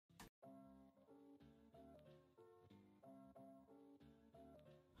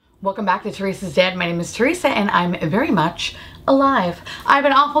Welcome back to Teresa's Dad. My name is Teresa and I'm very much alive. I have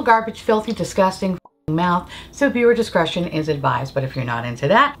an awful, garbage, filthy, disgusting mouth, so viewer discretion is advised. But if you're not into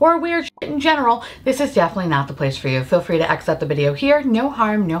that or weird shit in general, this is definitely not the place for you. Feel free to exit the video here. No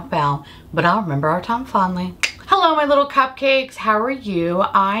harm, no foul, but I'll remember our time fondly. Hello, my little cupcakes. How are you?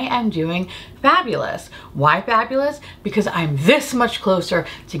 I am doing fabulous. Why fabulous? Because I'm this much closer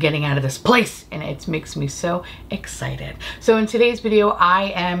to getting out of this place and it makes me so excited. So in today's video,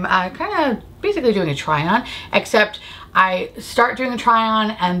 I am kind of basically doing a try on, except I start doing a try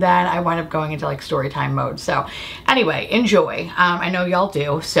on and then I wind up going into like story time mode. So anyway, enjoy. I know y'all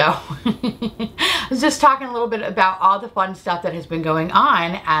do. So I was just talking a little bit about all the fun stuff that has been going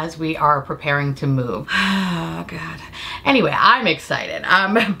on as we are preparing to move. Oh God. Anyway, I'm excited.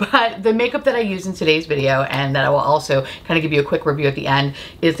 But the makeup that I use in today's video and that I will also kind of give you a quick review at the end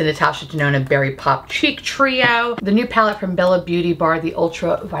is the Natasha Denona Berry Pop Cheek Trio. The new palette from Bella Beauty Bar, the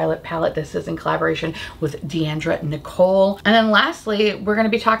Ultraviolet palette. This is in collaboration with Deandra Nicole. And then lastly, we're going to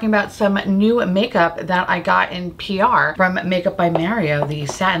be talking about some new makeup that I got in PR from Makeup by Mario, the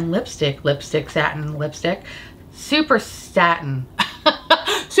satin lipstick, satin lipstick, super satin.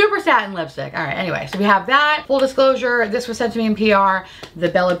 Super satin lipstick. All right, anyway, so we have that. Full disclosure, this was sent to me in PR. The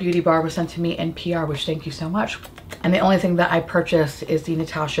Bella Beauty Bar was sent to me in PR, which thank you so much. And the only thing that I purchased is the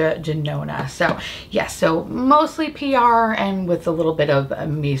Natasha Denona. So yes, so mostly PR and with a little bit of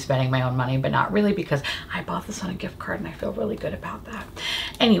me spending my own money, but not really because I bought this on a gift card and I feel really good about that.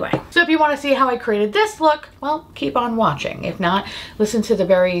 Anyway, so if you want to see how I created this look, well, keep on watching. If not, listen to the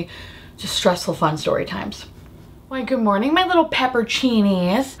very just stressful, fun story times. Why, good morning, my little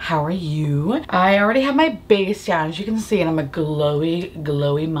peppercinis. How are you? I already have my base down, as you can see, and I'm a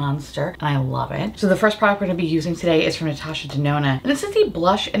glowy monster, and I love it. So the first product we're gonna be using today is from Natasha Denona, and this is the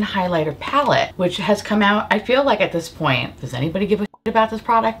Blush and Highlighter Palette, which has come out, I feel like at this point, does anybody give a shit about this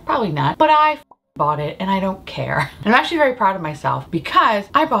product? Probably not, but I bought it and I don't care. And I'm actually very proud of myself because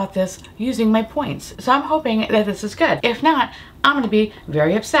I bought this using my points. So I'm hoping that this is good. If not, I'm gonna be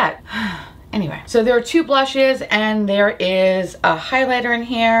very upset. Anyway, so there are two blushes and there is a highlighter in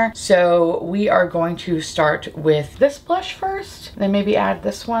here. So we are going to start with this blush first, then maybe add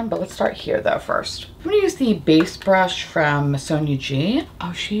this one, but let's start here though first. I'm gonna use the base brush from Sonia G.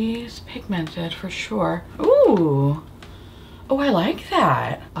 Oh, she's pigmented for sure. Ooh, oh, I like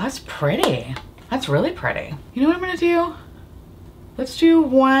that. Oh, that's pretty. That's really pretty. You know what I'm gonna do? Let's do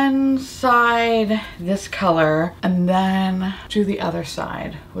one side this color and then do the other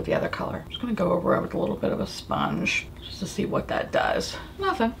side with the other color. I'm just gonna go over it with a little bit of a sponge just to see what that does.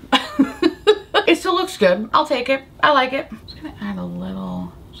 Nothing. It still looks good. I'll take it. I like it. I'm just gonna add a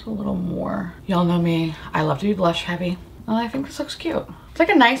little, just a little more. Y'all know me. I love to be blush heavy. And I think this looks cute. It's like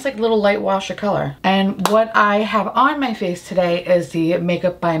a nice like little light wash of color. And what I have on my face today is the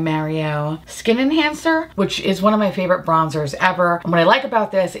Makeup by Mario Skin Enhancer, which is one of my favorite bronzers ever. And what I like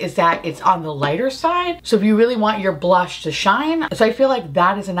about this is that it's on the lighter side. So if you really want your blush to shine, so I feel like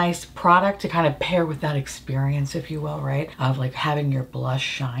that is a nice product to kind of pair with that experience, if you will, right? Of like having your blush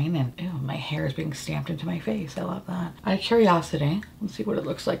shine. And ew, my hair is being stamped into my face. I love that. Out of curiosity, let's see what it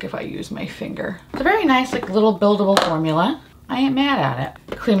looks like if I use my finger. It's a very nice like little buildable formula. I ain't mad at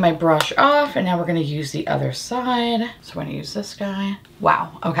it. Clean my brush off and now we're gonna use the other side. So we're gonna use this guy.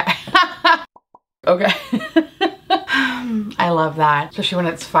 Wow, okay. Okay. I love that, especially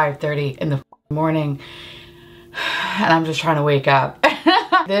when it's 5:30 in the morning and I'm just trying to wake up.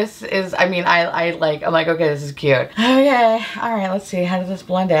 This is, I mean, I'm like, okay, this is cute. Okay, all right, let's see, how does this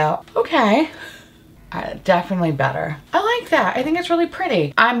blend out? Okay. Definitely better. I like that. I think it's really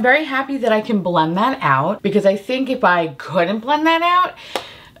pretty. I'm very happy that I can blend that out because I think if I couldn't blend that out,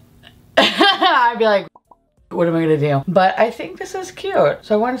 I'd be like, what am I gonna do? But I think this is cute.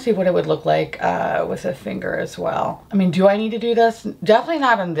 So I want to see what it would look like with a finger as well. I mean, do I need to do this? Definitely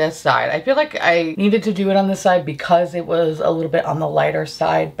not on this side. I feel like I needed to do it on this side because it was a little bit on the lighter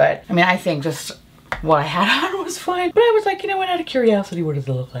side. But I mean, I think just what I had on was fine. But I was like, you know what, out of curiosity, what does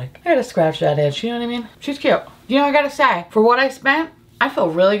it look like? I gotta scratch that edge, you know what I mean? She's cute. You know, I gotta say, for what I spent, I feel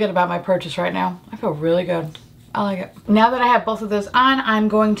really good about my purchase right now. I feel really good. I like it. Now that I have both of those on, I'm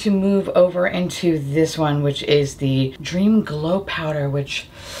going to move over into this one, which is the Dream Glow Powder, which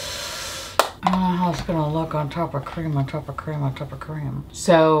I don't know how it's gonna look on top of cream, on top of cream, on top of cream.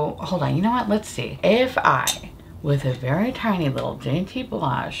 So, hold on, you know what? Let's see. If I, with a very tiny little dainty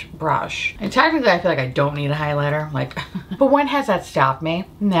brush, and technically I feel like I don't need a highlighter, like, but when has that stopped me?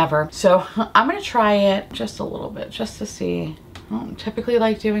 Never. So I'm gonna try it just a little bit, just to see. I don't typically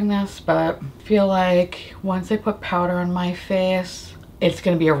like doing this, but I feel like once I put powder on my face, it's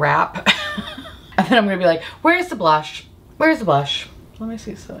gonna be a wrap. And then I'm gonna be like, where's the blush? Where's the blush? Let me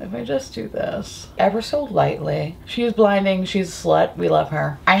see. So if I just do this ever so lightly. She's blinding. She's a slut. We love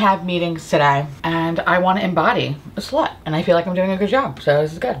her. I have meetings today and I want to embody a slut and I feel like I'm doing a good job. So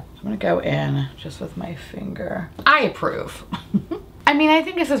this is good. I'm going to go in just with my finger. I approve. I mean, I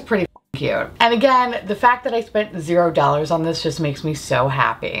think this is pretty cute. And again, the fact that I spent $0 on this just makes me so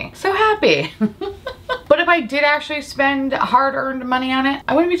happy. So happy. But if I did actually spend hard-earned money on it,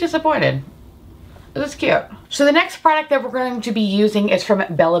 I wouldn't be disappointed. This is cute. So the next product that we're going to be using is from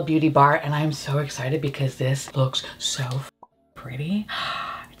Bella Beauty Bar, and I'm so excited because this looks so pretty.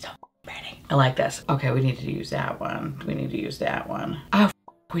 It's so pretty. I like this. Okay, we need to use that one. We need to use that one. Oh,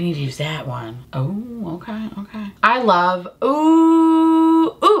 we need to use that one. Oh, okay, okay. I love,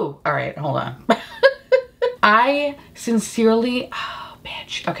 ooh. All right, hold on. I sincerely, oh,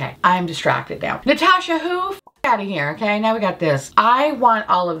 bitch. Okay, I'm distracted now. Natasha, who? Out of here, okay? Now we got this. I want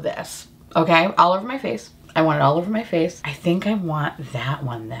all of this. Okay, all over my face. I want it all over my face. I think I want that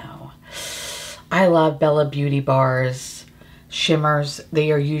one though. I love Bella Beauty Bar's shimmers.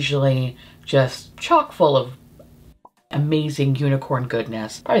 They are usually just chock full of amazing unicorn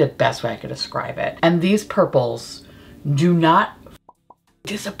goodness. Probably the best way I could describe it. And these purples do not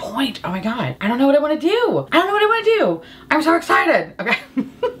disappoint. Oh my God. I don't know what I want to do. I don't know what I want to do. I'm so excited. Okay.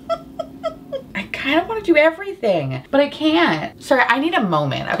 I kind of want to do everything, but I can't. Sorry, I need a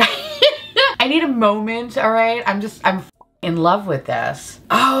moment, okay? I need a moment, all right? I'm in love with this.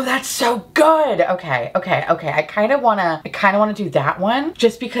 Oh, that's so good. Okay. I kind of want to do that one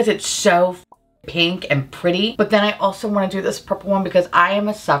just because it's so pink and pretty, but then I also want to do this purple one because I am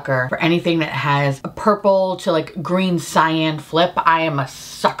a sucker for anything that has a purple to like green cyan flip. I am a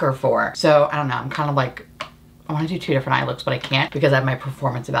sucker for. So I don't know, I'm kind of like, I want to do two different eye looks, but I can't because I have my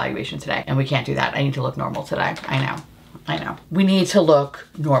performance evaluation today and we can't do that. I need to look normal today. I know. We need to look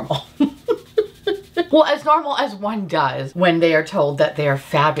normal. Well, as normal as one does when they are told that they are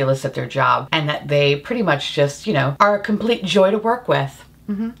fabulous at their job and that they pretty much just, you know, are a complete joy to work with.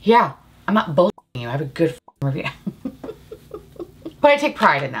 Yeah, I'm not bullshitting you. I have a good review. But I take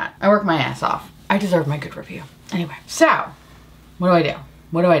pride in that. I work my ass off. I deserve my good review. Anyway, so what do I do?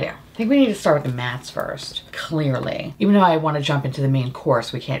 What do I do? I think we need to start with the mattes first, clearly. Even though I want to jump into the main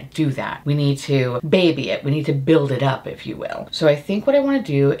course, we can't do that. We need to baby it. We need to build it up, if you will. So I think what I want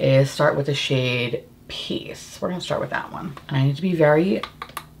to do is start with the shade Peace. We're going to start with that one. And I need to be very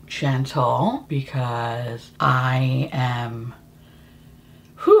gentle because I am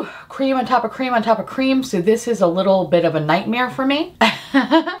cream on top of cream on top of cream. So this is a little bit of a nightmare for me.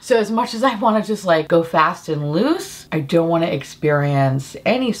 So as much as I want to just like go fast and loose, I don't want to experience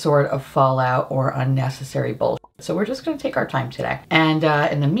any sort of fallout or unnecessary bullshit. So we're just going to take our time today. And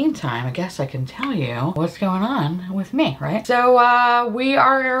in the meantime, I guess I can tell you what's going on with me, right? So we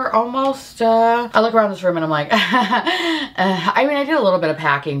are almost, I look around this room and I'm like, I mean, I did a little bit of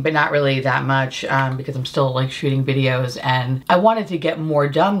packing, but not really that much because I'm still like shooting videos and I wanted to get more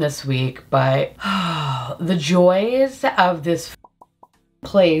done this week, but the joys of this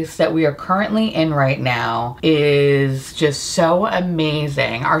place that we are currently in right now is just so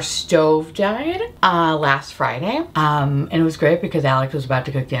amazing. Our stove died last Friday and it was great because Alex was about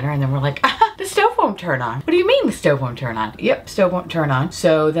to cook dinner and then we're like, the stove won't turn on. What do you mean the stove won't turn on? Yep, stove won't turn on.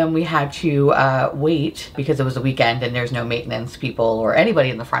 So then we had to wait because it was a weekend and there's no maintenance people or anybody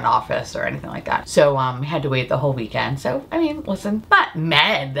in the front office or anything like that. So we had to wait the whole weekend. So I mean, listen, not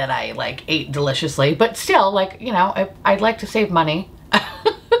mad that I like ate deliciously, but still, like, you know, I'd like to save money.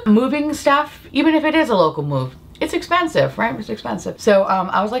 Moving stuff, even if it is a local move, it's expensive, right? It's expensive. So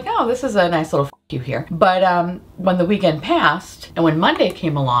I was like, oh, this is a nice little you here. But when the weekend passed and when Monday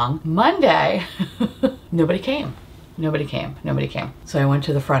came along, Monday, nobody came. Nobody came. So I went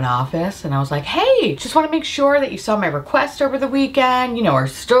to the front office and I was like, hey, just want to make sure that you saw my request over the weekend. You know, our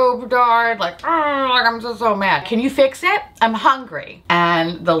stove died. Like, oh, I'm so mad. Can you fix it? I'm hungry.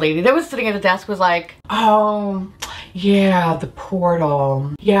 And the lady that was sitting at the desk was like, oh, yeah, the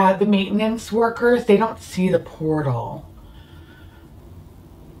portal. Yeah, the maintenance workers, they don't see the portal.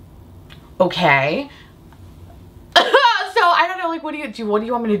 Okay. So I don't know, like, what do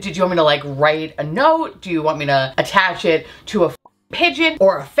you want me to do? Do you want me to like write a note? Do you want me to attach it to a pigeon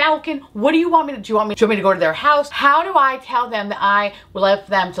or a falcon? What do you want me to do? You want me to go to their house? How do I tell them that I will let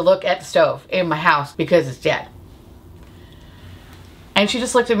them to look at the stove in my house because it's dead? And she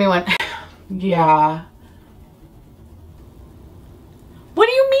just looked at me and went, yeah. What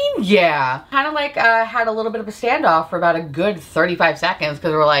do you mean, yeah? Kind of like had a little bit of a standoff for about a good 35 seconds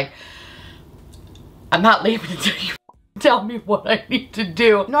because we're like, I'm not leaving until you tell me what I need to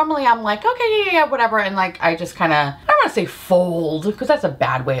do. Normally I'm like, okay, yeah, whatever. And like, I just kind of, I don't want to say fold because that's a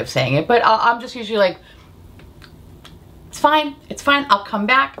bad way of saying it, but I'm just usually like, it's fine, I'll come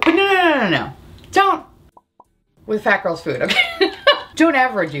back. But no. Don't with fat girl's food, okay? Don't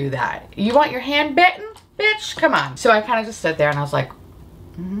ever do that. You want your hand bitten? Bitch, come on. So I kind of just stood there and I was like,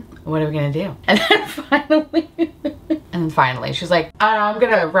 what are we gonna do? And then finally, she's like, I'm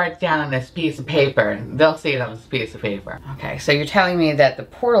gonna write down on this piece of paper and they'll see it on this piece of paper. Okay, so you're telling me that the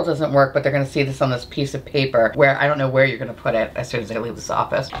portal doesn't work, but they're gonna see this on this piece of paper where I don't know where you're gonna put it as soon as I leave this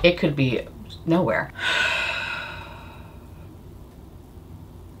office. It could be nowhere.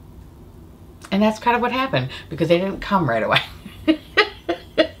 And that's kind of what happened because they didn't come right away.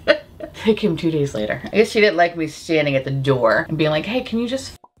 They came 2 days later. I guess she didn't like me standing at the door and being like, hey, can you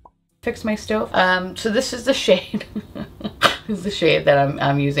just fix my stove? So this is the shade. This is the shade that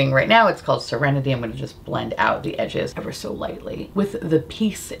I'm using right now. It's called Serenity. I'm gonna just blend out the edges ever so lightly with the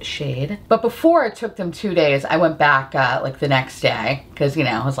Peace shade. But before it took them 2 days, I went back like the next day because, you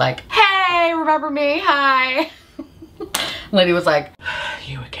know, I was like, hey, remember me? Hi. Lady was like,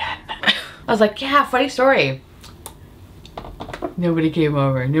 you again. I was like, yeah, funny story. Nobody came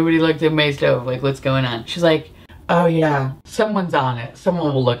over. Nobody looked at my stove. Like, what's going on? She's like, oh yeah, someone's on it.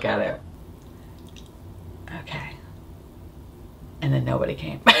 Someone will look at it. Okay. And then nobody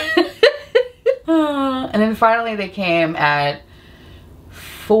came. And then finally they came at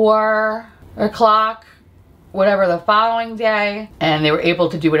 4 o'clock, whatever, the following day. And they were able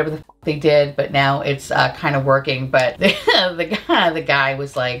to do whatever the they did, but now it's kind of working. But the guy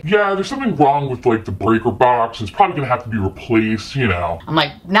was like, yeah, there's something wrong with like the breaker box. It's probably gonna have to be replaced, you know. I'm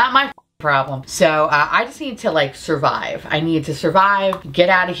like, not my problem. So I just need to like survive. I need to survive, get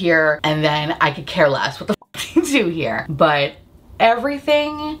out of here, and then I could care less what the to do here. But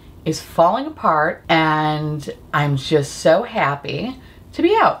everything is falling apart and I'm just so happy to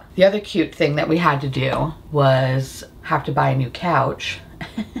be out. The other cute thing that we had to do was have to buy a new couch.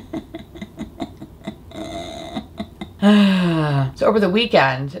 So over the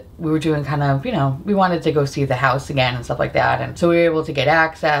weekend, we were doing kind of, you know, we wanted to go see the house again and stuff like that. And so we were able to get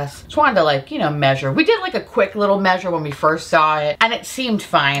access. Just wanted to like, you know, measure. We did like a quick little measure when we first saw it and it seemed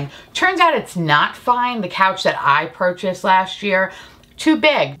fine. Turns out it's not fine. The couch that I purchased last year, too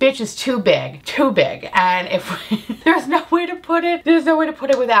big. Bitch is too big. Too big. And if there's no way to put it, there's no way to put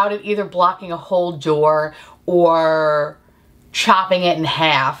it without it either blocking a whole door or chopping it in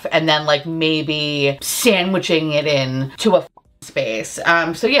half and then like maybe sandwiching it in to a space.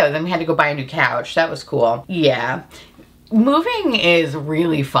 So yeah, then we had to go buy a new couch. That was cool. Yeah. Moving is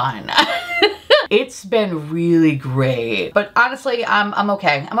really fun. It's been really great. But honestly, I'm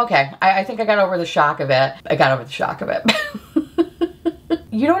okay. I'm okay. I think I got over the shock of it. I got over the shock of it.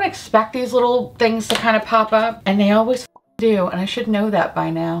 You don't expect these little things to kind of pop up and they always do, and I should know that by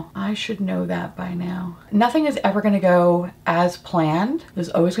now. I should know that by now. Nothing is ever gonna go as planned. There's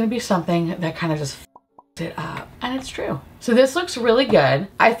always gonna be something that kind of just it up, and it's true. So this looks really good.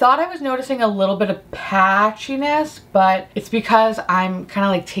 I thought I was noticing a little bit of patchiness, but it's because I'm kind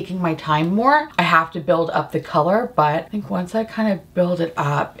of like taking my time more. I have to build up the color, but I think once I kind of build it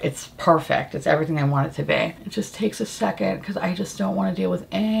up, it's perfect. It's everything I want it to be. It just takes a second because I just don't want to deal with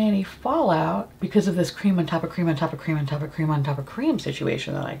any fallout because of this cream on top of cream on top of cream on top of cream on top of cream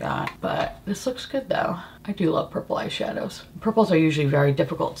situation that I got. But this looks good though. I do love purple eyeshadows. Purples are usually very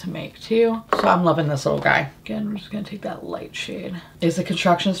difficult to make too. So I'm loving this little guy. Again, I'm just gonna take that light shade. Is the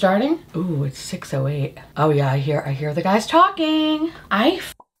construction starting? Ooh, it's 6:08. Oh yeah, I hear the guys talking. I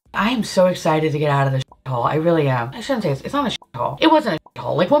am so excited to get out of this hole. I really am. I shouldn't say it's not a hole. It wasn't a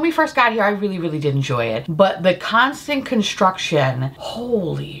hole. Like when we first got here, I really did enjoy it. But the constant construction,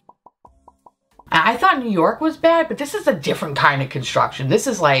 holy. I thought New York was bad, but this is a different kind of construction. This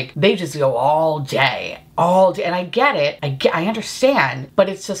is like, they just go all day. And I get it. I understand, but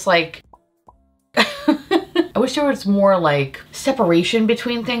it's just like, I wish there was more like separation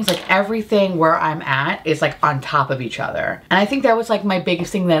between things. Like everything where I'm at is like on top of each other. And I think that was like my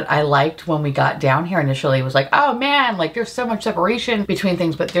biggest thing that I liked when we got down here initially was like, oh man, like there's so much separation between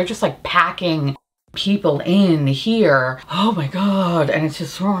things, but they're just like packing people in here. Oh my God. And it's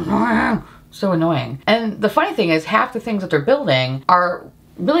just so annoying. And the funny thing is half the things that they're building are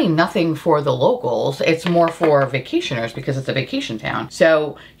really nothing for the locals. It's more for vacationers because it's a vacation town.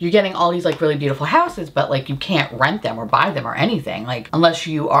 So you're getting all these like really beautiful houses, but like you can't rent them or buy them or anything, like unless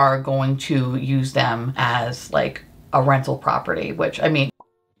you are going to use them as like a rental property, which I mean,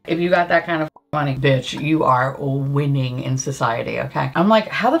 if you got that kind of money, bitch, you are winning in society, okay? I'm like,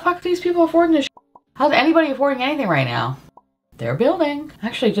 how the fuck are these people affording this shit? How's anybody affording anything right now? They're building.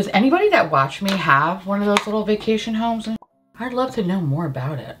 Actually, does anybody that watched me have one of those little vacation homes? I'd love to know more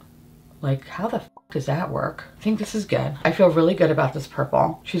about it. Like, how the f does that work? I think this is good. I feel really good about this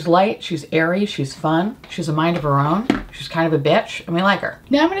purple. She's light, she's airy, she's fun. She's a mind of her own. She's kind of a bitch, and we like her.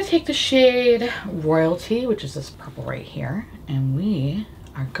 Now I'm gonna take the shade Royalty, which is this purple right here, and we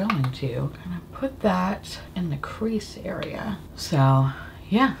are going to kind of put that in the crease area. So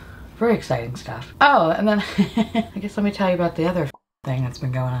yeah, very exciting stuff. Oh, and then I guess let me tell you about the other thing that's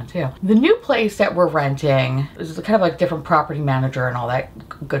been going on too. The new place that we're renting is kind of like different property manager and all that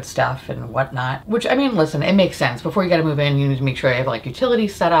good stuff and whatnot, which, I mean, listen, it makes sense. Before you got to move in, you need to make sure you have like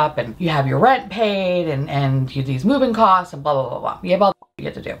utilities set up and you have your rent paid and you these moving costs and blah, blah, blah, blah. You have all the you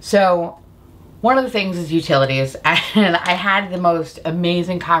get to do. So one of the things is utilities, and I had the most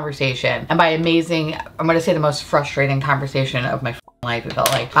amazing conversation, and by amazing, I'm going to say the most frustrating conversation of my life, it felt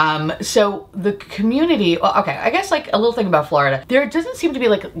like. So the community, well, okay, I guess like a little thing about Florida, there doesn't seem to be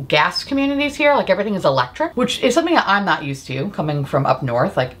like gas communities here, like everything is electric, which is something that I'm not used to coming from up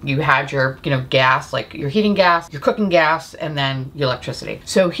north. Like you had your, you know, gas, like your heating gas, your cooking gas, and then your electricity.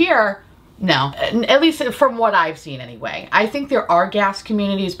 So here, no, at least from what I've seen anyway. I think there are gas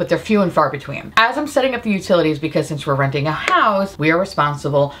communities, but they're few and far between. As I'm setting up the utilities, because since we're renting a house, we are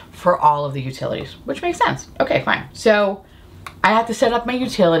responsible for all of the utilities, which makes sense. Okay, fine. So I have to set up my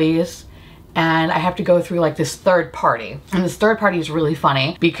utilities and I have to go through like this third party. And this third party is really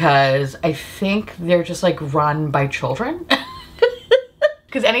funny because I think they're just like run by children.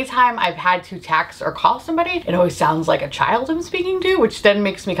 Because anytime I've had to text or call somebody, it always sounds like a child I'm speaking to, which then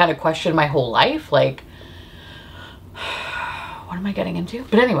makes me kind of question my whole life. Like, what am I getting into?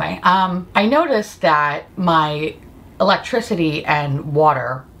 But anyway, I noticed that my electricity and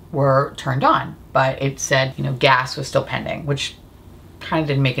water were turned on, but it said, you know, gas was still pending, which kind of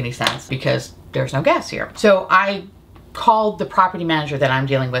didn't make any sense because there's no gas here. So I called the property manager that I'm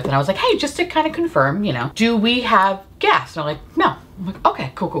dealing with and I was like, hey, just to kind of confirm, you know, do we have gas? And I'm like, no. I'm like,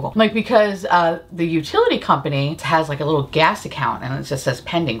 okay, cool, cool, cool. Like, because the utility company has like a little gas account and it just says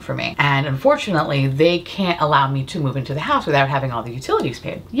pending for me. And unfortunately, they can't allow me to move into the house without having all the utilities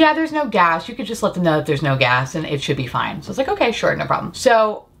paid. Yeah, there's no gas. You could just let them know that there's no gas and it should be fine. So it's like, okay, sure, no problem.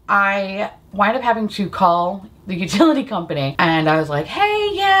 So I wind up having to call the utility company and I was like,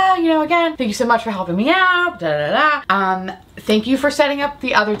 hey, yeah, you know, again, thank you so much for helping me out, thank you for setting up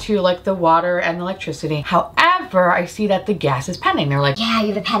the other two, like the water and the electricity. However, I see that the gas is pending. They're like, yeah,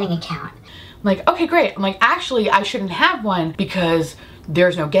 you have a pending account. I'm like, okay, great. I'm like, actually, I shouldn't have one because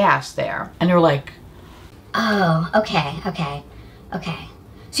there's no gas there. And they're like, oh, okay.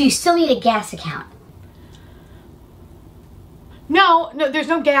 So you still need a gas account? No, there's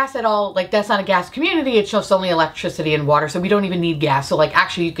no gas at all. Like, that's not a gas community. It's just only electricity and water. So we don't even need gas. So like,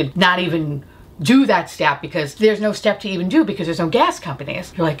 actually you could not even do that step because there's no step to even do because there's no gas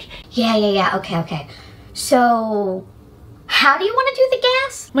companies. You're like, yeah, okay. So how do you want to do the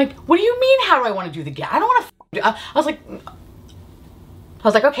gas? I'm like, what do you mean, how do I want to do the gas? I don't want to I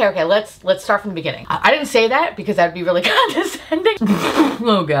was like, okay, let's start from the beginning. I didn't say that because that'd be really condescending.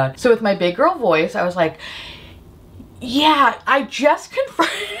 Oh God. So with my big girl voice, I was like, yeah, I just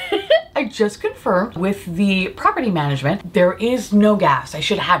confirmed with the property management, there is no gas. I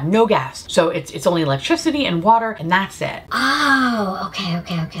should have no gas. So it's only electricity and water and that's it. Oh, okay.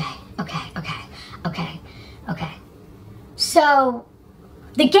 So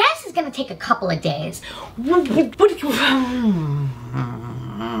the gas is gonna take a couple of days.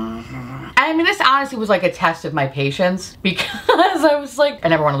 I mean, this honestly was like a test of my patience because I was like, I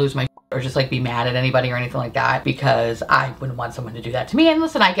never want to lose my or just like be mad at anybody or anything like that because I wouldn't want someone to do that to me. And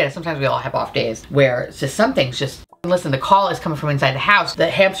listen, I get it. Sometimes we all have off days where it's just some things just, listen, the call is coming from inside the house. The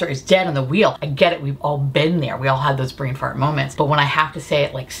hamster is dead on the wheel. I get it. We've all been there. We all had those brain fart moments. But when I have to say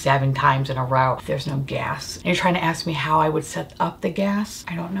it like 7 times in a row, there's no gas. And you're trying to ask me how I would set up the gas?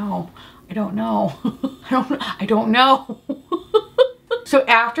 I don't know. I don't know. So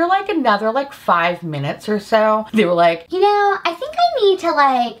after like another like 5 minutes or so, they were like, you know, I think I need to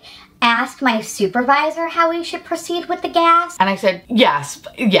like ask my supervisor how we should proceed with the gas. And I said, yes,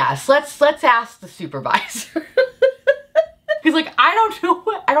 let's ask the supervisor. He's like, I don't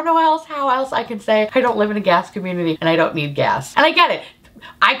know how else I can say I don't live in a gas community and I don't need gas. And I get it.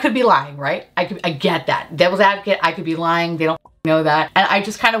 I could be lying, right? I get that. Devil's advocate, I could be lying. They don't know that. And I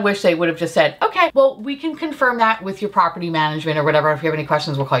just kind of wish they would have just said, okay, well, we can confirm that with your property management or whatever. If you have any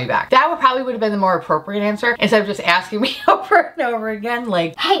questions, we'll call you back. That probably would have been the more appropriate answer instead of just asking me over and over again.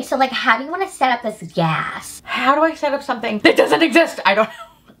 Like, hey, so like, how do you want to set up this gas? How do I set up something that doesn't exist? I don't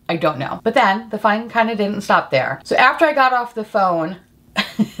know. But then the fun kind of didn't stop there. So after I got off the phone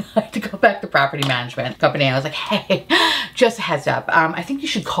I had to go back to property management company. I was like, hey, just a heads up. I think you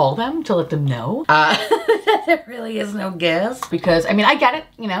should call them to let them know that there really is no gas. Because, I mean, I get it,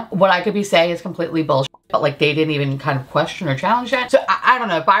 you know. What I could be saying is completely bullshit. But like they didn't even kind of question or challenge that. So I don't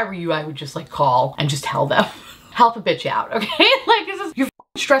know. If I were you, I would just like call and just tell them. Help a bitch out, okay? Like, you're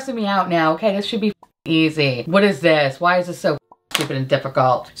stressing me out now, okay? This should be easy. What is this? Why is this so stupid and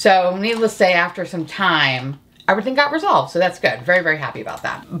difficult? So needless to say, after some time, everything got resolved. So that's good. Very, very happy about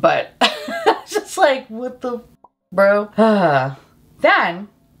that. But just like, what the bro? Then,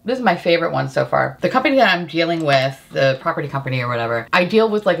 this is my favorite one so far. The company that I'm dealing with, the property company or whatever, I deal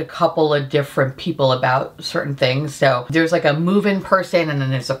with like a couple of different people about certain things. So there's like a move-in person, and then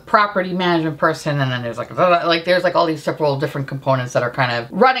there's a property management person, and then there's like there's like all these several different components that are kind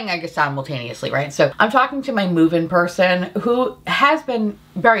of running, I guess, simultaneously, right? So I'm talking to my move-in person who has been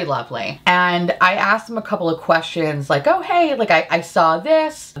very lovely. And I asked him a couple of questions like, oh, hey, like I saw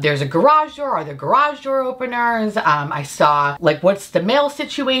this. There's a garage door. Are there garage door openers? I saw like, what's the mail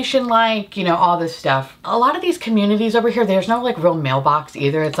situation like? You know, all this stuff. A lot of these communities over here, there's no like real mailbox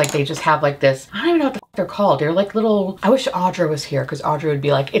either. It's like they just have like this, I don't even know what the f they're called. They're like little, I wish Audra was here because Audra would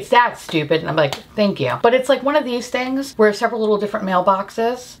be like, it's that stupid. And I'm like, thank you. But it's like one of these things where several little different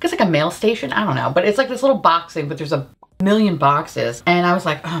mailboxes. It's like a mail station. I don't know. But it's like this little boxing, but there's a million boxes. And I was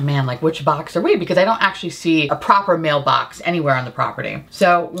like, oh man, like which box are we? Because I don't actually see a proper mailbox anywhere on the property.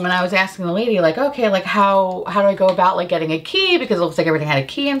 So when I was asking the lady like, okay, like how do I go about like getting a key? Because it looks like everything had a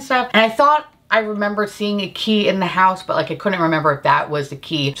key and stuff. And I thought I remember seeing a key in the house, but like I couldn't remember if that was the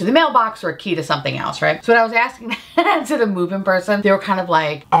key to the mailbox or a key to something else, right? So when I was asking to the move-in person, they were kind of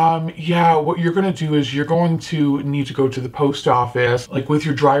like, yeah, what you're gonna do is you're going to need to go to the post office, like with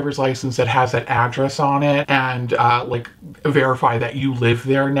your driver's license that has that address on it, and like verify that you live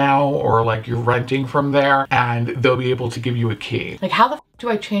there now, or like you're renting from there, and they'll be able to give you a key. Like, how the f do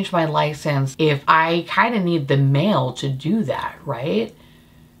I change my license if I kind of need the mail to do that, right?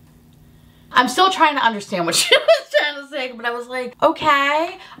 I'm still trying to understand what she was trying to say, but I was like,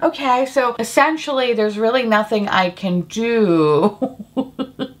 okay, so essentially there's really nothing I can do.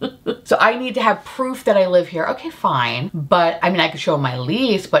 So I need to have proof that I live here. Okay, fine. But I mean, I could show my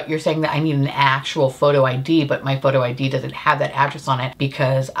lease, but you're saying that I need an actual photo ID, but my photo ID doesn't have that address on it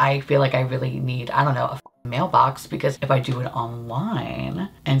because I feel like I really need, I don't know, a mailbox, because if I do it online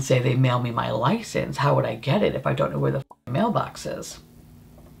and say they mail me my license, how would I get it if I don't know where the mailbox is?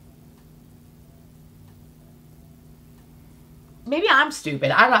 Maybe I'm stupid.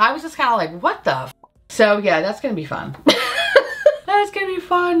 I don't know. I was just kind of like, what the f? So yeah, that's going to be fun. That's going to be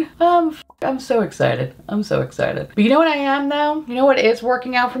fun. I'm so excited. I'm so excited. But you know what I am though? You know what is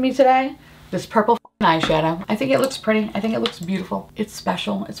working out for me today? This purple eyeshadow. I think it looks pretty. I think it looks beautiful. It's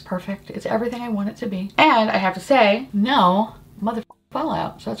special. It's perfect. It's everything I want it to be. And I have to say, no mother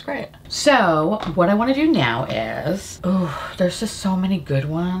fallout. So that's great. So what I want to do now is, oh, there's just so many good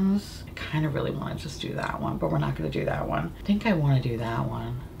ones. Kind of really want to just do that one, but we're not going to do that one. I think I want to do that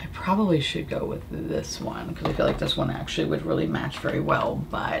one. I probably should go with this one because I feel like this one actually would really match very well,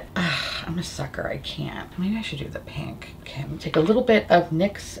 but I'm a sucker. I can't. Maybe I should do the pink. Okay, I'm going to take a little bit of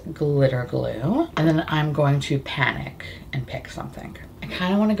NYX glitter glue, and then I'm going to panic and pick something. I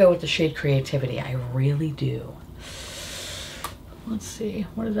kind of want to go with the shade Creativity. I really do. Let's see.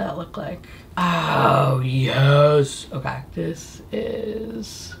 What does that look like? Oh, yes. Okay. This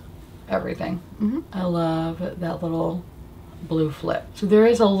is everything. I love that little blue flip. So there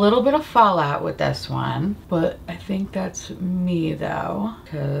is a little bit of fallout with this one, but I think that's me though,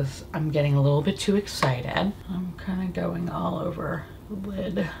 because I'm getting a little bit too excited. I'm kind of going all over the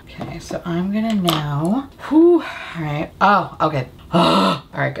lid. Okay, so I'm gonna now, all right. Oh, okay. All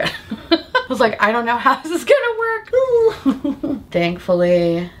right, good. I was like, I don't know how this is gonna work.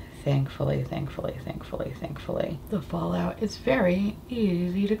 Thankfully, the fallout is very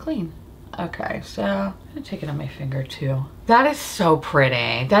easy to clean. Okay, so I'm gonna take it on my finger too. That is so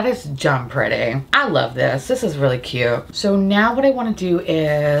pretty. That is dumb pretty. I love this. This is really cute. So now what I want to do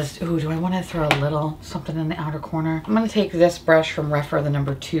is, ooh, do I want to throw a little something in the outer corner? I'm gonna take this brush from Refer, the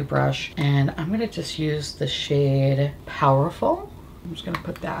number 2 brush, and I'm gonna just use the shade Powerful. I'm just gonna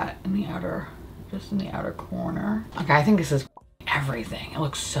put that in the outer, just in the outer corner. Okay, I think this is everything. It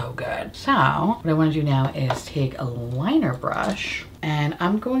looks so good. So what I want to do now is take a liner brush, and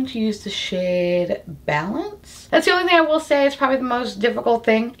I'm going to use the shade Balance. That's the only thing I will say is probably the most difficult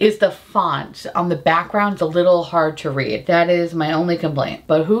thing is the font on the background. It's a little hard to read. That is my only complaint,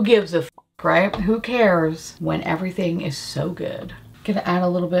 but who gives a f, right? Who cares when everything is so good? I'm gonna add a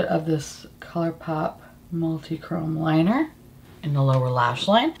little bit of this ColourPop multi-chrome liner in the lower lash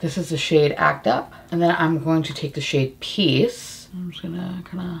line. This is the shade Act Up. And then I'm going to take the shade Peace I'm just gonna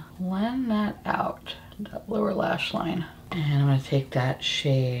kind of blend that out, that lower lash line. And I'm gonna take that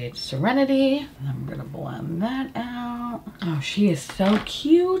shade Serenity, and I'm gonna blend that out. Oh, she is so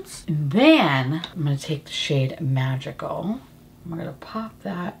cute. And then I'm gonna take the shade Magical. I'm gonna pop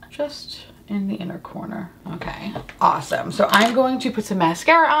that just in the inner corner. Okay, awesome. So I'm going to put some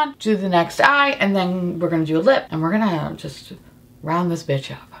mascara on, do the next eye, and then we're gonna do a lip, and we're gonna just round this bitch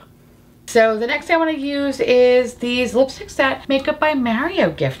up. So the next thing I want to use is these lipsticks that Makeup by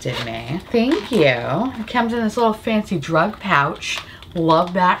Mario gifted me. Thank you. It comes in this little fancy drug pouch.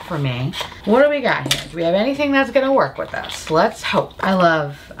 Love that for me. What do we got here? Do we have anything that's gonna work with us? Let's hope. I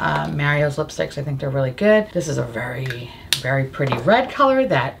love Mario's lipsticks. I think they're really good. This is a very, very pretty red color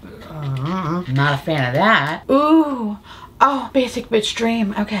that, not a fan of that. Ooh. Oh, Basic Bitch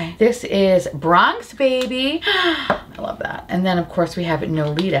Dream. Okay. This is Bronx Baby. I love that. And then, of course, we have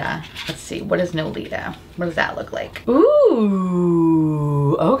Nolita. Let's see. What is Nolita? What does that look like?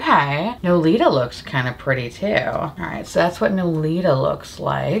 Ooh. Okay. Nolita looks kind of pretty, too. All right. So that's what Nolita looks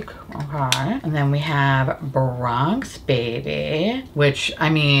like. Okay. And then we have Bronx Baby, which, I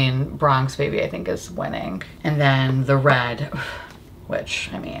mean, Bronx Baby, I think, is winning. And then the red,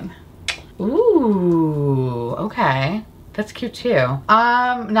 which, I mean, ooh. Okay. That's cute too.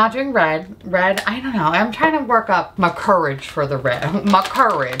 Not doing red. Red, I don't know. I'm trying to work up my courage for the red. My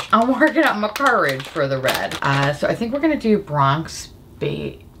courage. I'm working up my courage for the red. So I think we're gonna do Bronx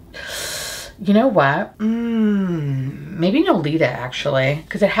Baby. You know what? Maybe Nolita actually,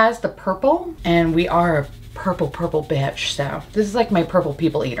 because it has the purple, and we are a purple bitch. So this is like my purple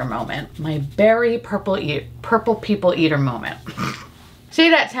people eater moment. My berry purple people eater moment. Say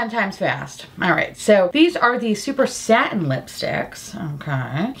that 10 times fast. All right, so these are the Super Satin lipsticks.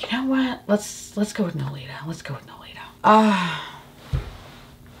 Okay. You know what? Let's go with Nolita. Let's go with Nolita.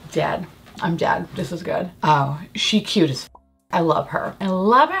 Dead. I'm dead. This is good. Oh, she cute as f. I love her. I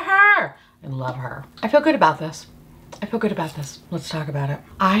love her. I love her. I feel good about this. I feel good about this. Let's talk about it.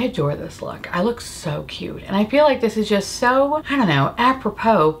 I adore this look. I look so cute. And I feel like this is just so, I don't know,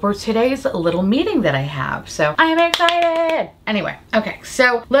 apropos for today's little meeting that I have. So I am excited. Anyway, okay.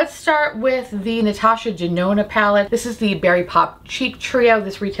 So let's start with the Natasha Denona palette. This is the Berry Pop Cheek Trio.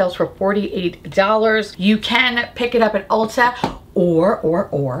 This retails for $48. You can pick it up at Ulta,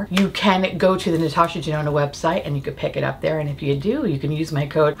 or you can go to the Natasha Denona website and you can pick it up there. And if you do, you can use my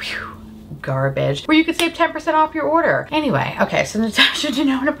code garbage, where you could save 10% off your order. Anyway, okay, so Natasha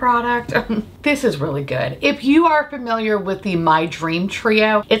Denona product. This is really good. If you are familiar with the My Dream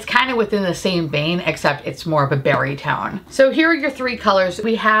Trio, it's kind of within the same vein, except it's more of a berry tone. So here are your three colors.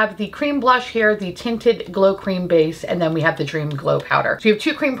 We have the cream blush here, the tinted glow cream base, and then we have the Dream Glow powder. So you have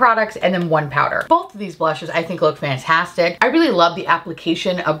two cream products and then one powder. Both of these blushes I think look fantastic. I really love the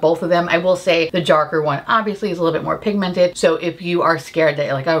application of both of them. I will say the darker one obviously is a little bit more pigmented. So if you are scared that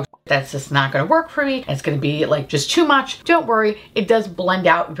you're like, oh, that's just not going to work for me, it's going to be like just too much, don't worry. It does blend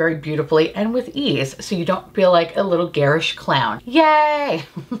out very beautifully and with ease, so you don't feel like a little garish clown. Yay!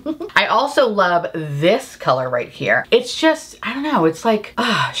 I also love this color right here. It's just, I don't know, it's like,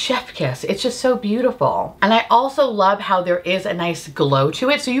 chef kiss. It's just so beautiful. And I also love how there is a nice glow to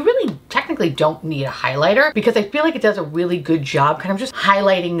it, so you really technically don't need a highlighter, because I feel like it does a really good job kind of just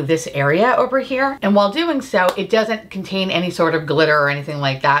highlighting this area over here. And while doing so, it doesn't contain any sort of glitter or anything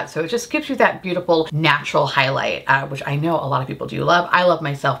like that, so it just gives you that beautiful natural highlight, which I know a lot of people do love. I love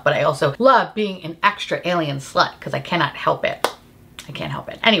myself, but I also love being an extra alien slut because I cannot help it. I can't help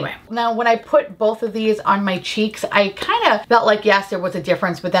it. Anyway, now when I put both of these on my cheeks, I kind of felt like, yes, there was a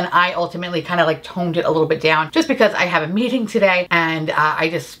difference, but then I ultimately kind of like toned it a little bit down just because I have a meeting today and I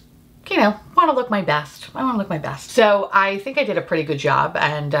just, you know, want to look my best. I want to look my best. So I think I did a pretty good job,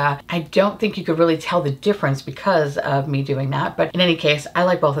 and I don't think you could really tell the difference because of me doing that. But in any case, I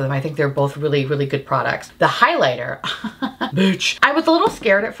like both of them. I think they're both really, really good products. The highlighter, bitch. I was a little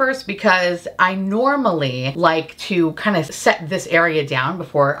scared at first because I normally like to kind of set this area down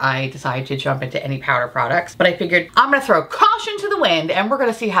before I decide to jump into any powder products. But I figured I'm going to throw caution to the wind and we're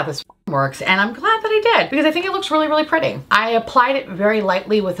going to see how this works, and I'm glad that I did because I think it looks really, really pretty. I applied it very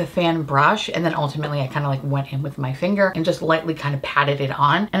lightly with a fan brush, and then ultimately I kind of like went in with my finger and just lightly kind of patted it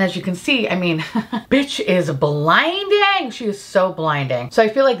on. And as you can see, I mean, bitch is blinding. She is so blinding. So I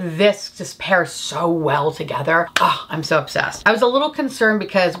feel like this just pairs so well together. Oh, I'm so obsessed. I was a little concerned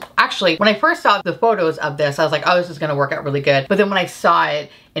because actually when I first saw the photos of this, I was like, oh, this is gonna work out really good. But then when I saw it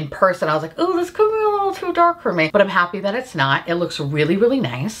in person, I was like, oh, this could be a little too dark for me, but I'm happy that it's not. It looks really, really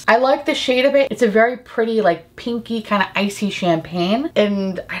nice. I like the shade of it. It's a very pretty, like pinky kind of icy champagne.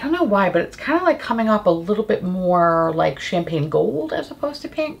 And I don't know why, but it's kind of like coming off a little bit more like champagne gold as opposed to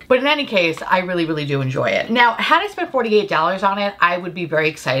pink. But in any case, I really, really do enjoy it. Now, had I spent $48 on it, I would be very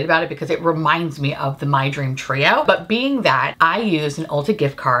excited about it because it reminds me of the My Dream Trio. But being that I used an Ulta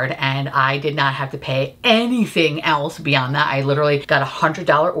gift card and I did not have to pay anything else beyond that, I literally got a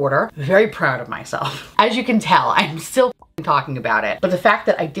 $100 order. Very proud of myself. As you can tell, I'm still talking about it, but the fact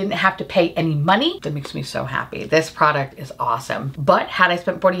that I didn't have to pay any money, that makes me so happy. This product is awesome. But had I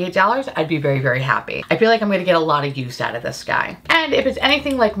spent $48, I'd be very, very happy. I feel like I'm going to get a lot of use out of this guy. And if it's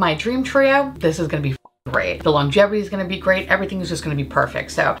anything like My Dream Trio, this is going to be great. The longevity is going to be great. Everything is just going to be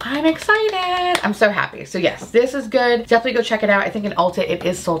perfect. So I'm excited. I'm so happy. So yes, this is good. Definitely go check it out. I think in Ulta it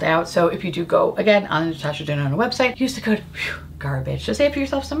is sold out. So if you do go again on the Natasha Denona website, use the code garbage to save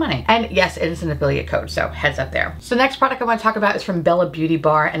yourself some money. And yes, it is an affiliate code, so heads up there. So next product I want to talk about is from Bella Beauty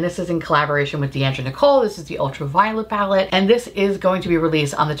Bar, and this is in collaboration with D'Angelo Nicole. This is the Ultraviolet palette, and this is going to be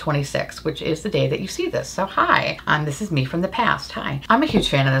released on the 26th, which is the day that you see this. So hi, this is me from the past. Hi. I'm a huge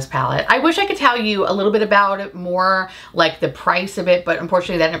fan of this palette. I wish I could tell you a little bit about it more, like the price of it, but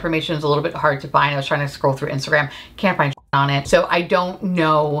unfortunately that information is a little bit hard to find. I was trying to scroll through Instagram, can't find on it. So I don't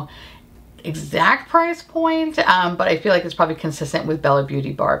know exact price point, but I feel like it's probably consistent with Bella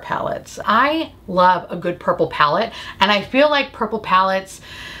Beauty Bar palettes. I love a good purple palette, and I feel like purple palettes,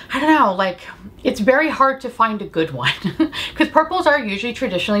 I don't know, like it's very hard to find a good one because purples are usually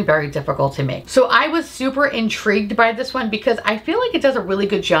traditionally very difficult to make. So I was super intrigued by this one because I feel like it does a really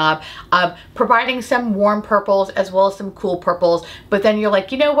good job of providing some warm purples as well as some cool purples, but then you're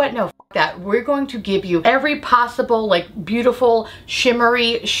like, you know what, no, that we're going to give you every possible like beautiful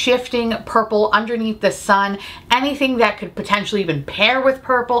shimmery shifting purple underneath the sun. Anything that could potentially even pair with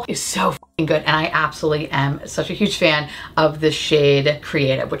purple is so good, and I absolutely am such a huge fan of the shade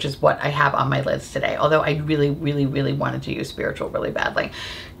Creative, which is what I have on my lids today, although I really, really, really wanted to use Spiritual really badly.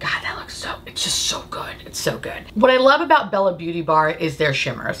 God, that looks so, it's just so good. It's so good. What I love about Bella Beauty Bar is their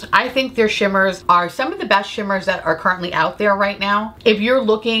shimmers. I think their shimmers are some of the best shimmers that are currently out there right now. If you're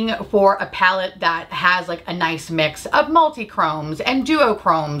looking for a palette that has like a nice mix of multi-chromes and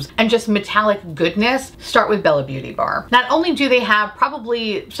duochromes and just metallic goodness, start with Bella Beauty Bar. Not only do they have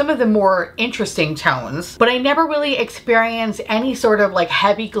probably some of the more interesting tones, but I never really experienced any sort of like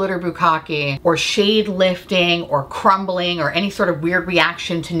heavy glitter bukkake or shade lifting or crumbling or any sort of weird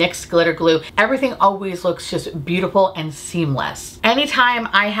reaction to NYX glitter glue. Everything always looks just beautiful and seamless. Anytime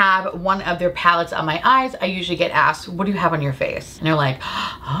I have one of their palettes on my eyes, I usually get asked, what do you have on your face? And they're like,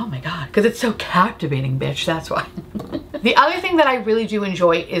 oh my God, because it's so captivating, bitch, that's why. The other thing that I really do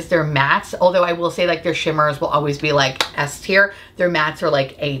enjoy is their mattes, although I will say like their shimmers will always be like S tier. Their mattes are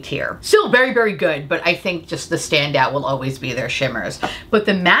like A tier. Still very, very good, but I think just the standout will always be their shimmers. But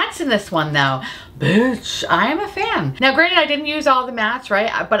the mattes in this one though, bitch, I am a fan. Now granted, I didn't use all the mattes,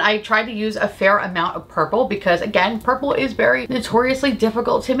 right? But I tried to use a fair amount of purple because again, purple is very notoriously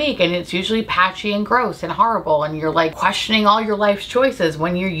difficult to make, and it's usually patchy and gross and horrible, and you're like questioning all your life's choices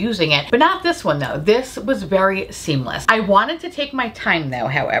when you're using it. But not this one though. This was very seamless. I wanted to take my time though,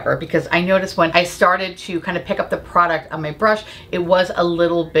 however, because I noticed when I started to kind of pick up the product on my brush, it was a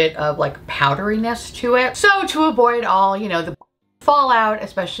little bit of like powderiness to it. So to avoid all, you know, the fallout,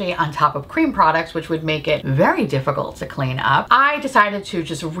 especially on top of cream products, which would make it very difficult to clean up, I decided to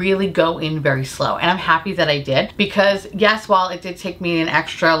just really go in very slow. And I'm happy that I did, because yes, while it did take me an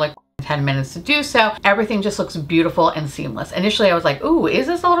extra like 10 minutes to do so, everything just looks beautiful and seamless. Initially I was like, ooh, is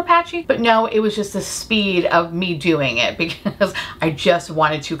this a little patchy? But no, it was just the speed of me doing it because I just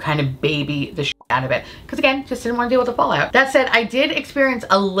wanted to kind of baby the shit out of it. Because again, just didn't want to deal with the fallout. That said, I did experience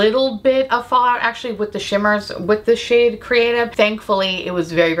a little bit of fallout actually with the shimmers with the shade Creative. Thankfully, it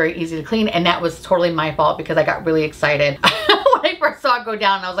was very, very easy to clean, and that was totally my fault because I got really excited when I first saw it go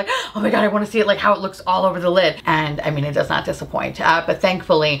down. I was like, oh my God, I want to see it, like how it looks all over the lid. And I mean, it does not disappoint, but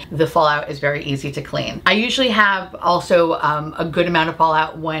thankfully the fallout is very easy to clean. I usually have also a good amount of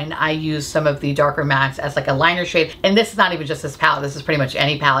fallout when I use some of the darker mattes as like a liner shade. And this is not even just this palette, this is pretty much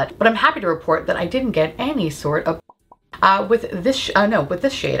any palette, but I'm happy to report that I didn't get any sort of with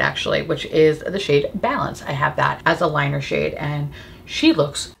this shade actually, which is the shade Balance. I have that as a liner shade and she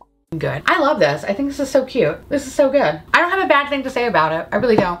looks good. I love this. I think this is so cute. This is so good. I don't have a bad thing to say about it. I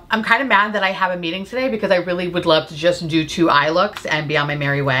really don't. I'm kind of mad that I have a meeting today because I really would love to just do 2 eye looks and be on my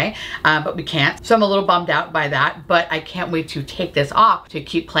merry way, but we can't. So I'm a little bummed out by that, but I can't wait to take this off to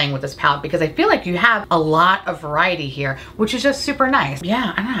keep playing with this palette because I feel like you have a lot of variety here, which is just super nice.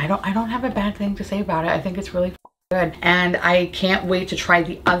 Yeah, I don't know. I don't have a bad thing to say about it. I think it's really good. And I can't wait to try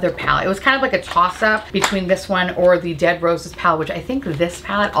the other palette. It was kind of like a toss-up between this one or the Dead Roses palette, which I think this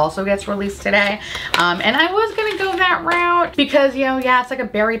palette also gets released today. And I was gonna go that route because, you know, yeah, it's like a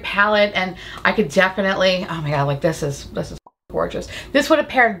berry palette, and I could definitely, oh my god, like this is gorgeous. This would have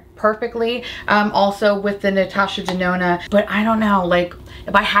paired perfectly also with the Natasha Denona, but I don't know, like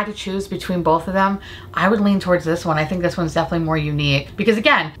if I had to choose between both of them, I would lean towards this one. I think this one's definitely more unique because,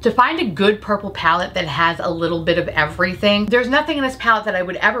 again, to find a good purple palette that has a little bit of everything, there's nothing in this palette that I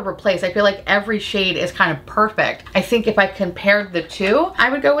would ever replace. I feel like every shade is kind of perfect. I think if I compared the two, I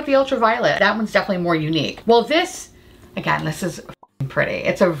would go with the Ultraviolet. That one's definitely more unique. Well, this, again, this is pretty.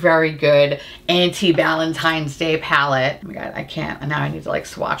 It's a very good anti-Valentine's Day palette. Oh my god, I can't. Now I need to like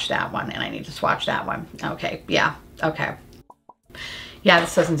swatch that one, and I need to swatch that one. Okay, yeah, okay. Yeah,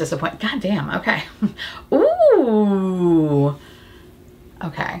 this doesn't disappoint. God damn, okay. Ooh.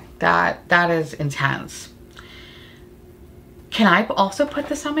 Okay, that is intense. Can I also put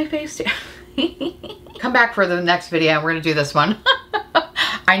this on my face too? Come back for the next video. We're gonna do this one.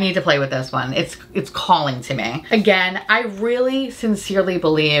 I need to play with this one. It's calling to me. Again, I really sincerely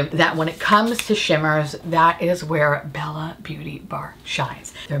believe that when it comes to shimmers, that is where Bella Beauty Bar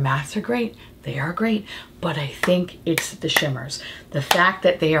shines. Their mattes are great. They are great, but I think it's the shimmers. The fact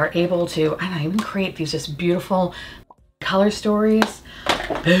that they are able to, I don't know, even create these just beautiful color stories.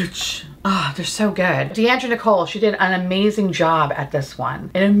 Bitch. Oh, they're so good. Deandra Nicole, she did an amazing job at this one.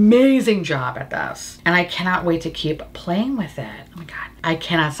 An amazing job at this. And I cannot wait to keep playing with it. Oh my god. I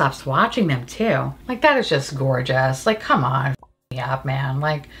cannot stop swatching them too. Like, that is just gorgeous. Like, come on. Up, man.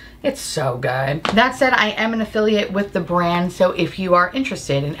 Like, it's so good. That said, I am an affiliate with the brand, so if you are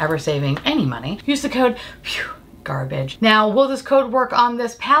interested in ever saving any money, use the code garbage. Now, will this code work on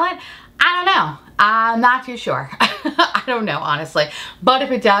this palette? I don't know. I'm not too sure. I don't know, honestly. But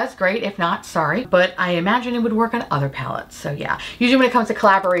if it does, great. If not, sorry. But I imagine it would work on other palettes. So yeah, usually when it comes to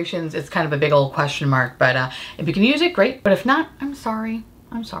collaborations, it's kind of a big old question mark. But if you can use it, great. But if not, I'm sorry.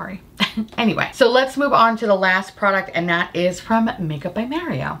 I'm sorry. Anyway, so let's move on to the last product, and that is from Makeup by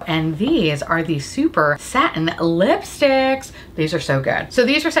Mario. And these are the Super Satin Lipsticks. These are so good. So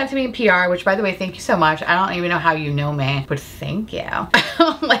these were sent to me in PR, which, by the way, thank you so much. I don't even know how you know me, but thank you.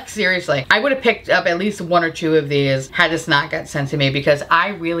 Like, seriously. I would have picked up at least one or two of these had this not got sent to me, because I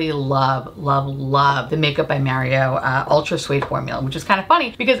really love, love, love the Makeup by Mario Ultra Suede formula, which is kind of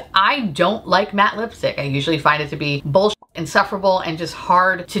funny because I don't like matte lipstick. I usually find it to be bullshit, insufferable, and just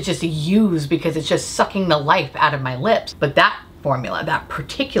hard to just use because it's just sucking the life out of my lips. But that formula, that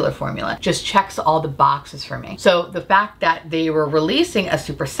particular formula, just checks all the boxes for me. So the fact that they were releasing a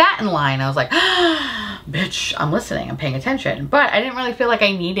super satin line, I was like, ah, bitch, I'm listening, I'm paying attention. But I didn't really feel like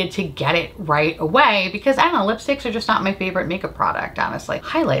I needed to get it right away because, I don't know, lipsticks are just not my favorite makeup product, honestly.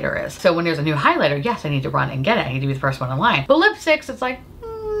 Highlighter is. So when there's a new highlighter, yes, I need to run and get it. I need to be the first one in line. But lipsticks, it's like,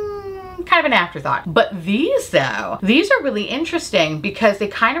 kind of an afterthought. But these though, these are really interesting because they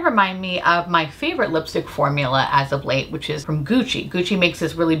kind of remind me of my favorite lipstick formula as of late, which is from Gucci. Gucci makes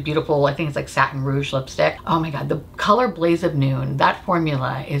this really beautiful, I think it's like satin rouge lipstick. Oh my god, the color Blaze of Noon, that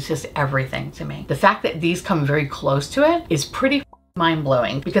formula is just everything to me. The fact that these come very close to it is pretty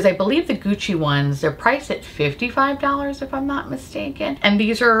mind-blowing because I believe the Gucci ones, they're priced at $55 if I'm not mistaken, and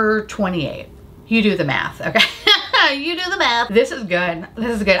these are $28. You do the math, okay? You do the math. This is good.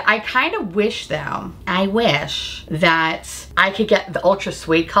 This is good. I kind of wish though, I wish that I could get the Ultra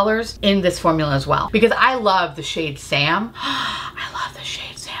Suede colors in this formula as well, because I love the shade Sam. I love the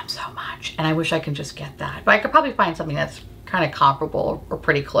shade Sam so much, and I wish I could just get that. But I could probably find something that's kind of comparable or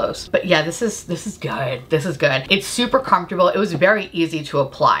pretty close. But yeah, this is good. This is good. It's super comfortable. It was very easy to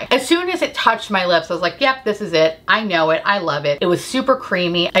apply. As soon as it touched my lips, I was like, yep, this is it. I know it. I love it. It was super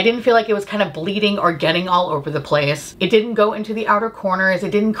creamy. I didn't feel like it was kind of bleeding or getting all over the place. It didn't go into the outer corners.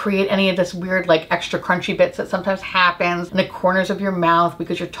 It didn't create any of this weird like extra crunchy bits that sometimes happens in the corners of your mouth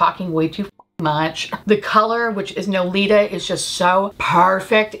because you're talking way too much. The color, which is Nolita, is just so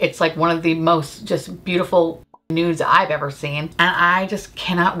perfect. It's like one of the most just beautiful nudes I've ever seen, and I just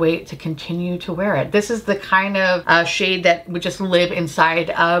cannot wait to continue to wear it. This is the kind of shade that would just live inside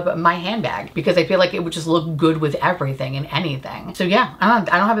of my handbag because I feel like it would just look good with everything and anything. So yeah, I don't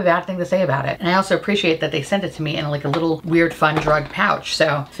have a bad thing to say about it. And I also appreciate that they sent it to me in like a little weird fun drug pouch,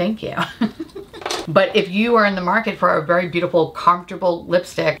 so thank you. But if you are in the market for a very beautiful, comfortable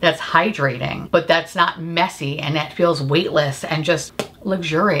lipstick that's hydrating, but that's not messy and that feels weightless and just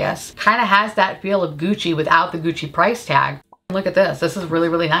luxurious, kind of has that feel of Gucci without the Gucci price tag, look at this. This is really,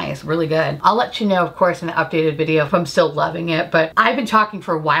 really nice. Really good. I'll let you know, of course, in an updated video if I'm still loving it. But I've been talking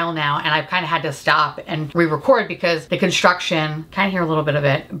for a while now and I've kind of had to stop and re-record because the construction, kind of hear a little bit of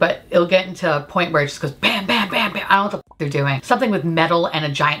it, but it'll get into a point where it just goes bam, bam, bam, bam. I don't know what the f they're doing. Something with metal and a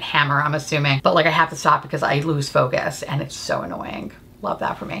giant hammer, I'm assuming. But like I have to stop because I lose focus and it's so annoying. Love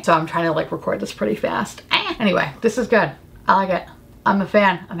that for me. So I'm trying to like record this pretty fast. Anyway, this is good. I like it. I'm a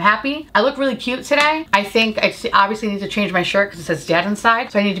fan. I'm happy. I look really cute today. I think I obviously need to change my shirt because it says dad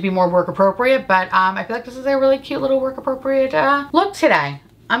inside. So I need to be more work appropriate, but I feel like this is a really cute little work appropriate look today.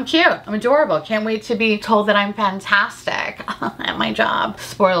 I'm cute. I'm adorable. Can't wait to be told that I'm fantastic at my job.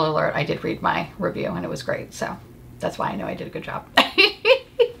 Spoiler alert, I did read my review and it was great. So that's why I know I did a good job.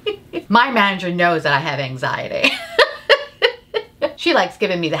 My manager knows that I have anxiety. She likes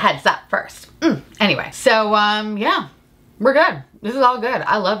giving me the heads up first. Anyway, so yeah. We're good. This is all good.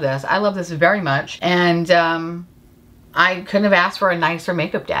 I love this. I love this very much. And I couldn't have asked for a nicer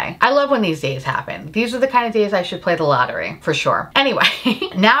makeup day. I love when these days happen. These are the kind of days I should play the lottery, for sure. Anyway,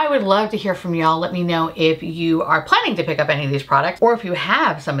 now I would love to hear from y'all. Let me know if you are planning to pick up any of these products, or if you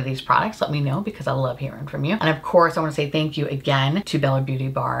have some of these products, let me know because I love hearing from you. And of course, I want to say thank you again to Bella Beauty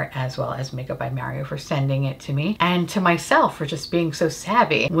Bar as well as Makeup by Mario for sending it to me, and to myself for just being so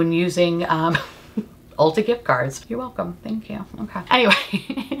savvy when using Ulta gift cards. You're welcome. Thank you. Okay. Anyway,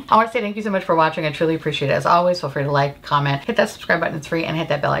 I want to say thank you so much for watching. I truly appreciate it. As always, feel free to like, comment, hit that subscribe button. It's free, and hit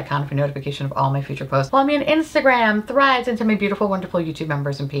that bell icon for notification of all my future posts. Follow me on Instagram, Threads, and to my beautiful, wonderful YouTube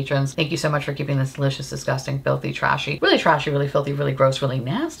members and patrons. Thank you so much for keeping this delicious, disgusting, filthy, trashy, really filthy, really gross, really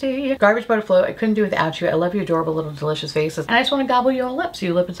nasty garbage butter float. I couldn't do without you. I love you, adorable little delicious faces. And I just want to gobble you all up so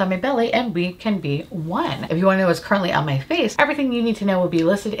you live inside my belly and we can be one. If you want to know what's currently on my face, everything you need to know will be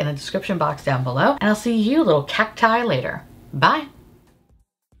listed in the description box down below. And I'll see you little cacti later. Bye.